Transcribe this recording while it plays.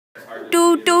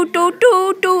Do do do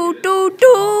do do do do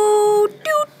do do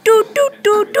do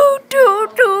do do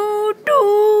do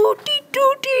do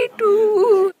do do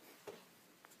do.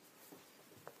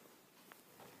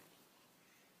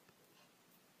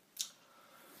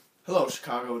 Hello,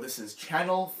 Chicago. This is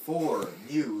Channel 4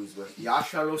 News with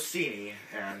Yasha Rossini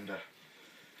and...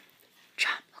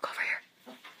 John, look over here.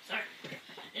 Sorry.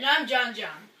 And I'm John.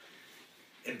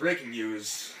 In breaking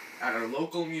news, at our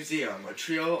local museum, a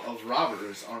trio of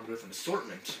robbers armed with an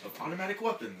assortment of automatic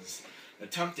weapons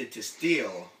attempted to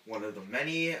steal one of the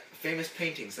many famous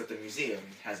paintings that the museum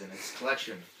has in its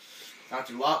collection.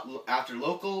 After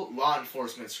local law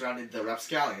enforcement surrounded the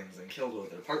rapscallions and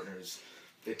killed their partners,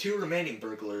 the two remaining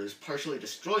burglars partially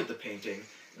destroyed the painting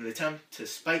in an attempt to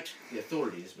spite the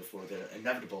authorities before their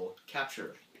inevitable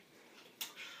capture.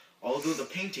 Although the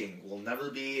painting will never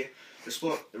be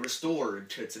restored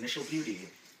to its initial beauty,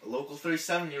 a local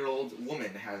 37-year-old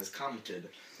woman has commented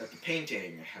that the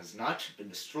painting has not been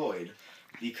destroyed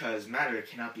because matter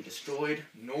cannot be destroyed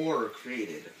nor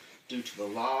created due to the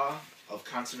law of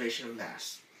conservation of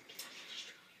mass.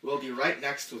 We'll be right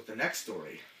next with the next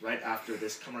story, right after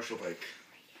this commercial break.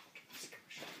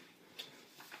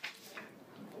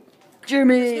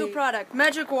 Jimmy. This new product,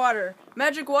 Magic Water.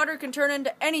 Magic Water can turn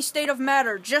into any state of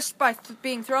matter just by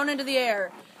being thrown into the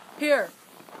air. Here,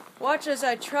 watch as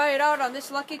I try it out on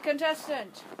this lucky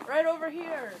contestant. Right over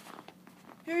here.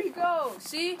 Here you go.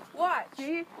 See? Watch.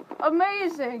 See?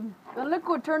 Amazing. The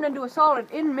liquid turned into a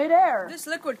solid in midair. This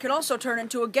liquid can also turn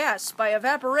into a gas by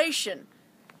evaporation.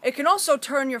 It can also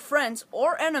turn your friends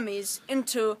or enemies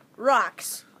into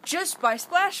rocks just by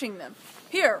splashing them.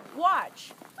 Here,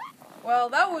 watch. Well,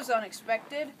 that was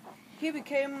unexpected. He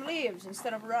became leaves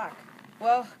instead of rock.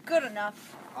 Well, good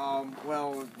enough.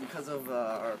 Well, because of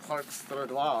Clarke's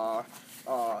third law,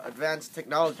 advanced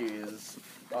technology is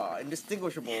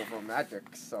indistinguishable from magic,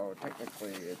 so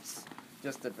technically it's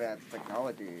just advanced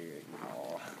technology, you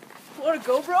know. You wanna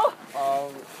go, bro?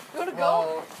 You wanna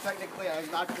well, technically I'm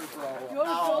not your bro. You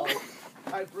wanna Ow. go?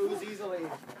 I bruise easily.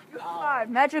 Ow.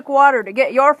 Magic Water to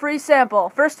get your free sample.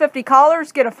 First 50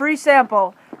 callers get a free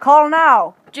sample. Call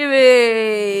now. Jimmy.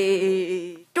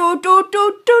 Do do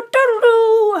do do do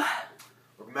do.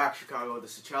 Welcome back, Chicago.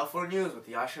 This is Channel 4 News with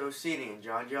Yasha Rossini and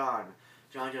John.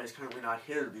 John is currently not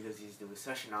here because he's doing a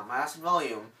session on Mass and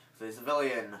Volume, so he's a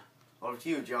villain. Over to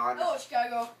you, John. Hello,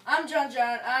 Chicago. I'm John.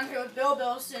 I'm here with Bill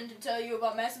Bilson to tell you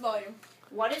about mass and volume.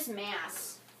 What is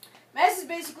mass? Mass is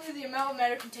basically the amount of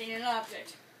matter contained in an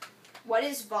object. What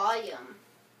is volume?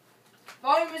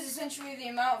 Volume is essentially the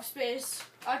amount of space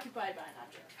occupied by an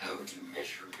object. How do you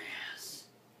measure mass?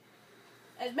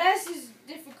 As mass is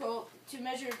difficult to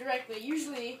measure directly,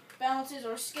 usually balances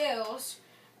or scales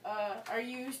are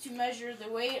used to measure the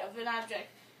weight of an object,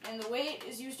 and the weight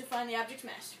is used to find the object's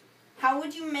mass. How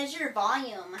would you measure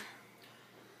volume?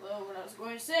 Well, what I was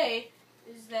going to say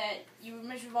is that you would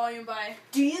measure volume by...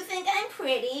 Do you think I'm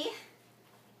pretty?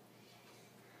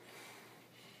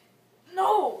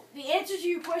 No! The answer to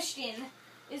your question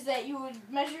is that you would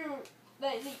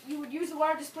you would use the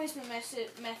water displacement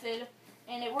method,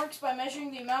 and it works by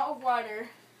measuring the amount of water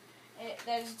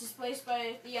that is displaced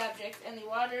by the object, and the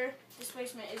water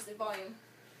displacement is the volume.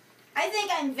 I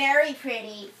think I'm very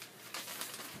pretty.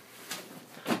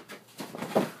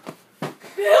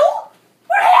 Bill?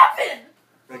 What happened?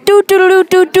 Do do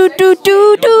do do do do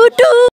do do.